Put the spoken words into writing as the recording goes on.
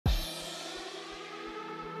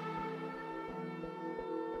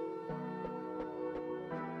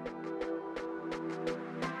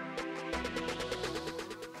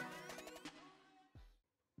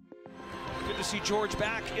see George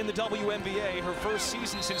back in the WNBA, her first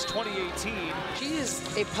season since 2018. She is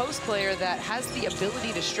a post player that has the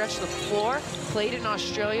ability to stretch the floor, played in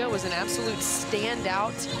Australia, was an absolute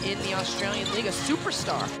standout in the Australian League, a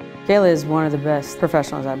superstar. Cayla is one of the best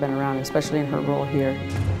professionals I've been around, especially in her role here.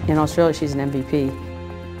 In Australia, she's an MVP.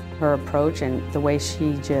 Her approach and the way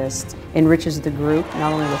she just enriches the group,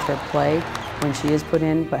 not only with her play when she is put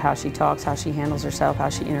in, but how she talks, how she handles herself, how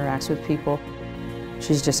she interacts with people.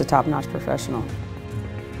 She's just a top-notch professional.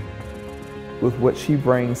 With what she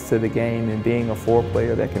brings to the game and being a floor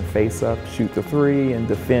player that can face up, shoot the three, and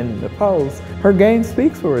defend the post, her game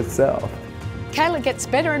speaks for itself. Cayla gets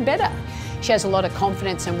better and better. She has a lot of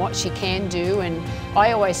confidence in what she can do, and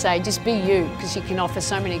I always say, just be you, because she can offer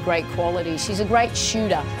so many great qualities. She's a great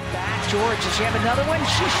shooter. Back, George, does she have another one?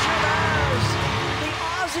 She sure does! The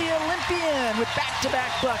Aussie Olympian with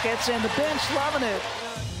back-to-back buckets, and the bench loving it.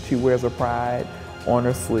 She wears her pride on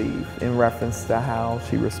her sleeve in reference to how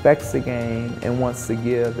she respects the game and wants to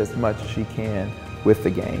give as much as she can with the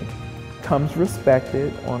game. Comes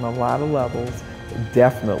respected on a lot of levels,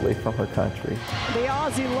 definitely from her country. The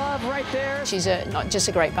Aussie love right there. She's not just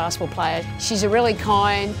a great basketball player, she's a really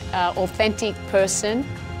kind, authentic person.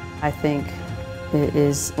 I think it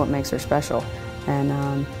is what makes her special.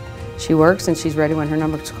 And she works and she's ready when her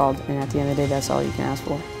number is called. And at the end of the day, that's all you can ask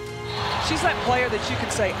for. She's that player that you can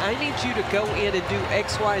say, I need you to go in and do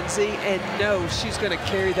X, Y, and Z, and know she's going to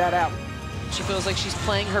carry that out. She feels like she's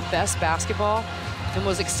playing her best basketball and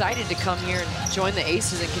was excited to come here and join the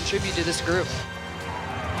Aces and contribute to this group.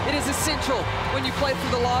 It is essential when you play for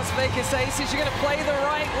the Las Vegas Aces. You're going to play the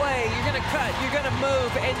right way. You're going to cut. You're going to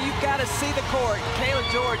move. And you've got to see the court. Cayla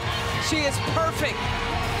George, she is perfect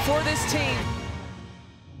for this team.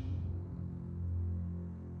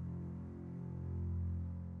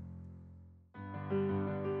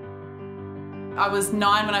 I was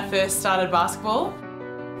 9 when I first started basketball.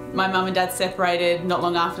 My mum and dad separated not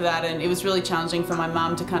long after that, and it was really challenging for my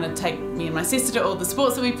mum to kind of take me and my sister to all the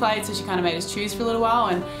sports that we played, so she kind of made us choose for a little while,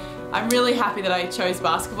 and I'm really happy that I chose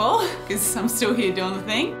basketball because I'm still here doing the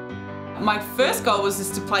thing. My first goal was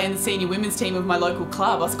just to play in the senior women's team of my local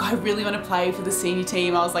club. I was like, I really want to play for the senior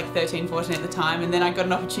team. I was like 13, 14 at the time, and then I got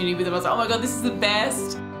an opportunity with them. I was like, oh my God, this is the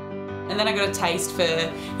best. And then I got a taste for,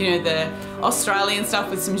 you know, the Australian stuff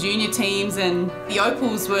with some junior teams, and the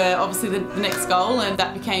Opals were obviously the next goal, and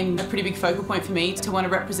that became a pretty big focal point for me to want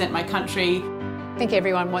to represent my country. I think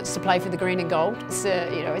everyone wants to play for the green and gold. It's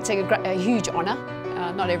a huge honour.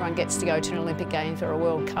 Not everyone gets to go to an Olympic Games or a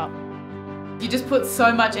World Cup. You just put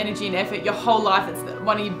so much energy and effort your whole life. It's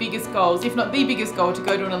one of your biggest goals, if not the biggest goal, to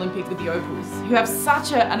go to an Olympic with the Opals, who have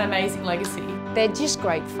such an amazing legacy. They're just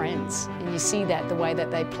great friends, and you see that the way that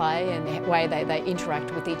they play and the way they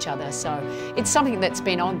interact with each other. So it's something that's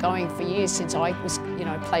been ongoing for years since I was,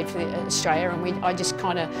 played for Australia, and I just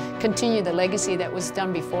kind of continue the legacy that was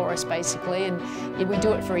done before us, basically, and we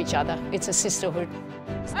do it for each other. It's a sisterhood.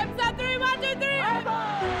 Upside 3, 1, 2, 3.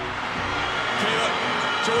 Cayla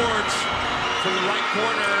George from the right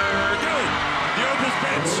corner. Good. The Opals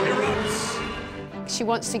bench erupts. She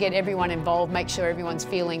wants to get everyone involved, make sure everyone's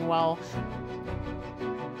feeling well.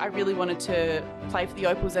 I really wanted to play for the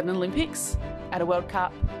Opals at an Olympics, at a World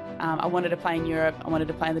Cup. I wanted to play in Europe, I wanted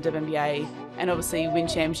to play in the WNBA, and obviously win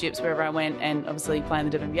championships wherever I went, and obviously play in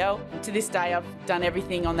the WNBL. To this day, I've done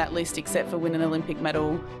everything on that list except for win an Olympic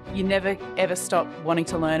medal. You never ever stop wanting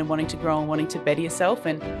to learn and wanting to grow and wanting to better yourself,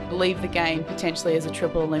 and leave the game potentially as a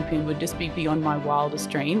triple Olympian would just be beyond my wildest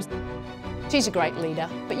dreams. She's a great leader,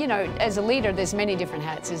 but as a leader there's many different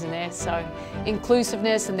hats, isn't there? So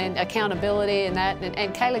inclusiveness and then accountability and that,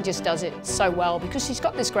 and Cayla just does it so well because she's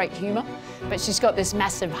got this great humour, but she's got this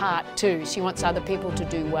massive heart too. She wants other people to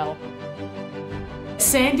do well.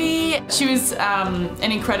 Sandy, she was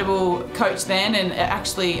an incredible coach then, and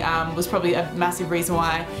actually was probably a massive reason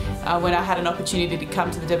why when I had an opportunity to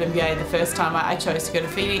come to the WNBA the first time I chose to go to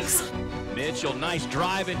Phoenix. Mitchell, nice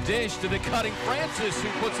drive and dish to the cutting Francis, who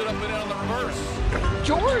puts it up and in on the reverse.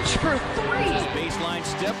 George for 3. Baseline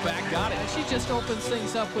step back, got it. She just opens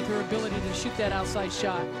things up with her ability to shoot that outside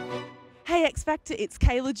shot. Hey X Factor, it's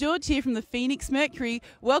Cayla George here from the Phoenix Mercury.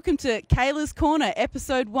 Welcome to Cayla's Corner,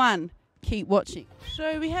 Episode 1. Keep watching.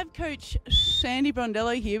 So we have Coach Sandy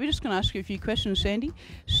Brondello here. We're just going to ask you a few questions, Sandy.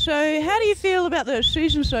 So how do you feel about the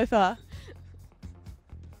season so far?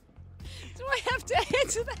 Do I have to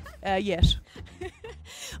answer that? Yes.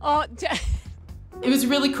 It was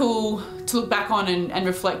really cool to look back on and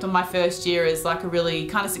reflect on my first year as like a really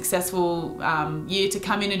kind of successful year, to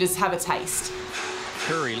come in and just have a taste.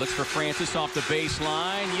 Curry looks for Francis off the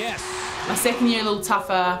baseline. Yes. My second year a little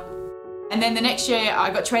tougher, and then the next year I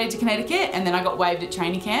got traded to Connecticut, and then I got waived at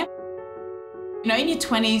training camp. You know, in your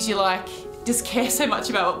 20s, you like just care so much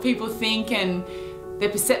about what people think and their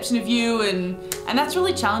perception of you, and that's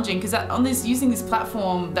really challenging because on this, using this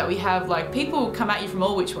platform that we have, like, people come at you from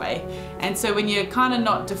all which way, and so when you're kind of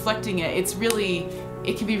not deflecting it, it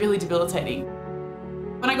can be really debilitating.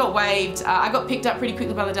 When I got waived, I got picked up pretty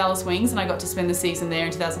quickly by the Dallas Wings, and I got to spend the season there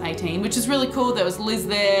in 2018, which was really cool. There was Liz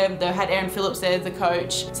there, they had Aaron Phillips there, the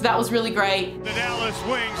coach, so that was really great. The Dallas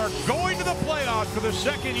Wings are going to the playoffs for the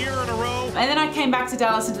second year in a row. And then I came back to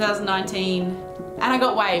Dallas in 2019, and I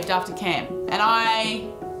got waived after camp, and I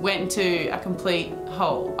went into a complete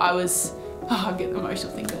hole. I was, I get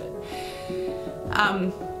emotional thinking about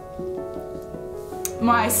it.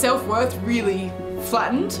 My self-worth really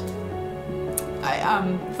flattened.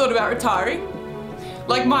 I thought about retiring.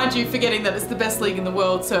 Like, mind you, forgetting that it's the best league in the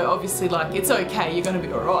world, so obviously, like, it's okay, you're gonna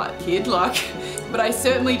be alright, kid, like. But I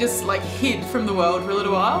certainly just, like, hid from the world for a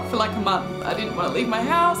little while, for like a month. I didn't want to leave my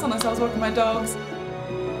house unless I was walking my dogs.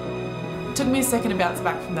 It took me a second to bounce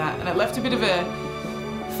back from that, and it left a bit of a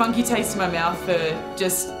funky taste in my mouth for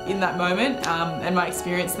just in that moment and my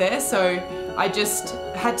experience there. So I just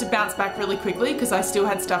had to bounce back really quickly because I still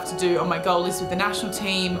had stuff to do on my goal list with the national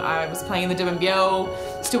team. I was playing in the WNBL,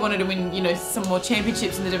 still wanted to win, you know, some more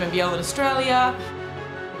championships in the WNBL in Australia.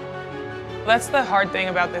 That's the hard thing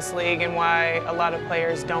about this league and why a lot of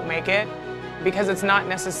players don't make it, because it's not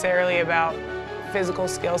necessarily about physical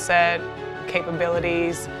skill set,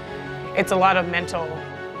 capabilities. It's a lot of mental,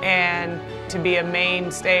 and to be a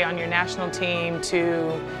mainstay on your national team,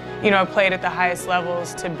 to, you know, play it at the highest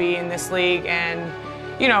levels, to be in this league and,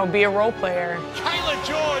 you know, be a role player. Cayla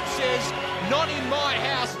George says, not in my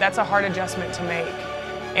house. That's a hard adjustment to make.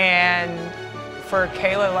 And for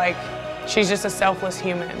Cayla, like, she's just a selfless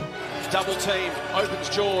human. Double team, opens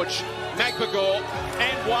George, Magbagor,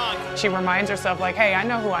 and one. She reminds herself, like, hey, I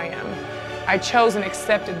know who I am. I chose and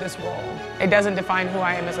accepted this role. It doesn't define who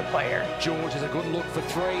I am as a player. George has a good look for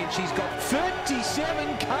three, and she's got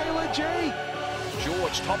 37, Cayla G.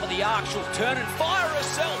 George, top of the arc, she'll turn and fire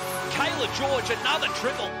herself. Cayla George, another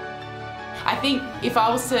triple. I think if I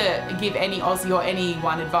was to give any Aussie or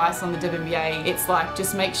anyone advice on the WNBA, it's like,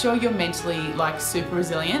 just make sure you're mentally, like, super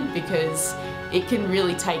resilient, because it can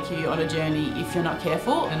really take you on a journey if you're not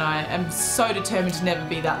careful. And I am so determined to never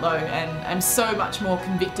be that low, and I'm so much more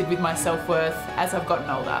convicted with my self-worth as I've gotten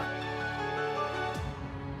older.